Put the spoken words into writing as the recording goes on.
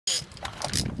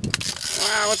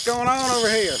Wow, what's going on over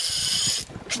here?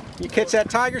 You catch that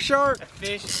tiger shark? That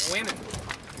fish is winning.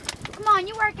 Come on,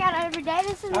 you work out every day.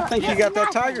 This is I think you got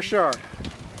that tiger shark.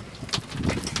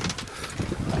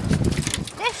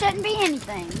 This shouldn't be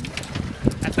anything.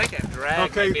 I think I've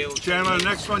dragged. Okay, Chandler, the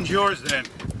next one's yours then.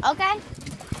 Okay.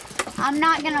 I'm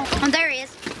not gonna. Oh, there he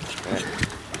is.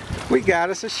 We got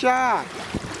us a shark.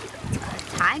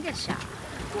 Tiger shark.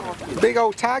 Big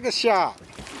old tiger shark.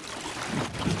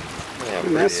 Yeah,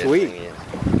 That's sweet.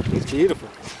 He's beautiful.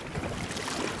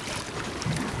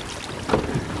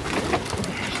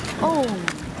 Oh.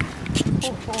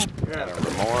 Got a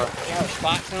remora. You have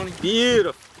spots on him?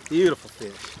 Beautiful, beautiful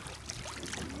fish.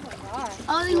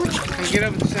 Oh, you want Can get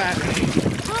over the side.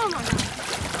 Oh my God.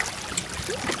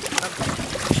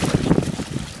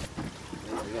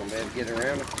 You gonna be able to get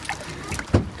around it?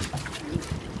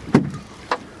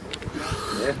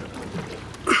 Yeah.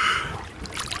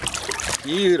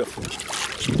 Beautiful.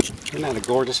 Isn't that a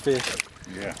gorgeous fish?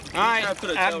 Yeah. All right,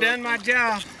 I've done my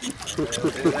job.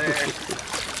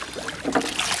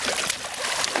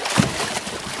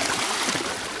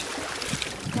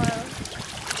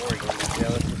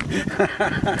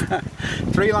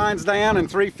 3 lines down and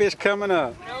 3 fish coming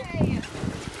up.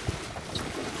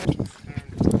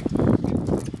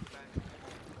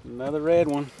 Another red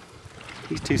one.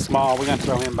 He's too small. We're gonna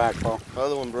throw him back, Paul. The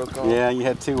other one broke off. Yeah, you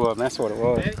had 2 of them. That's what it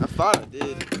was. I thought I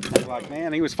did. I was like,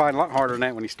 man, he was fighting a lot harder than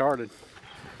that when he started.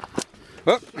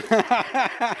 Whoop.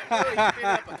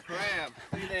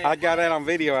 I got that on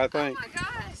video, I think. Oh my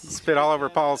gosh. Spit all over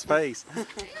Paul's face.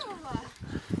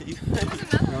 You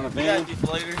want a bin?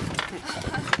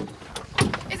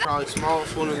 Probably the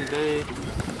smallest one of the day.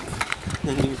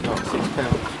 And he's about 6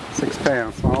 pounds. 6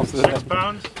 pounds. Smallest of the 6 day.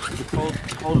 pounds?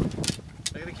 Hold it.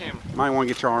 Look at the camera. Might want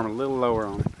to get your arm a little lower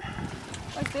on it.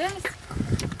 Like this?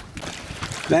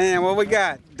 Damn, what we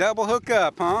got? Double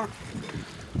hookup, huh?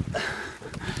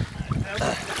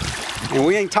 And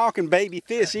we ain't talking baby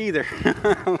fish either.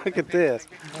 Look at this.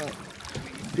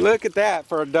 Look at that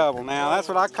for a double. Now, that's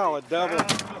what I call a double.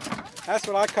 That's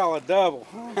what I call a double.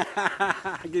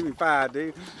 Give me 5,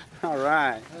 dude. All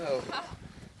right.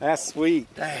 That's sweet.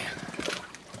 Damn.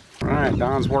 All right,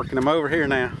 Don's working them over here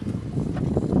now.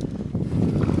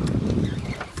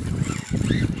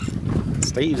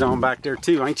 Steve's on back there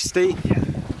too, ain't you, Steve? Yeah.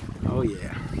 Oh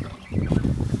yeah.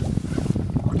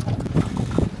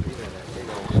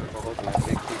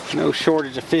 No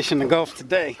shortage of fish in the Gulf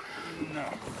today. No.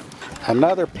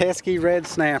 Another pesky red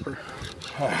snapper.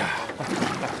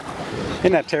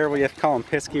 Isn't that terrible? You have to call them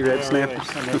pesky red snappers.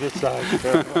 Really. On this side.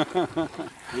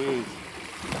 Jeez.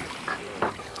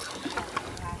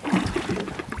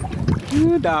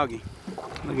 Ooh, doggy.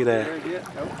 Look at that.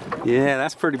 Yeah,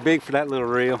 that's pretty big for that little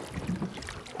reel.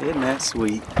 Isn't that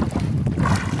sweet?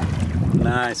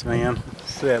 Nice, man.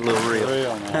 See that little reel.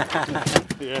 Real, man.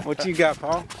 Yeah. What you got,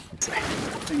 Paul?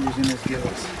 Fingers in his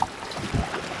gills.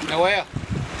 Noel.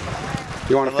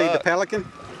 You want to feed the Look. pelican?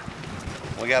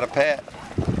 We got a pat.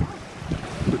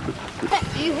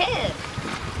 You hit.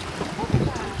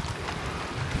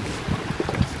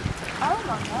 Oh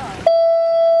my God.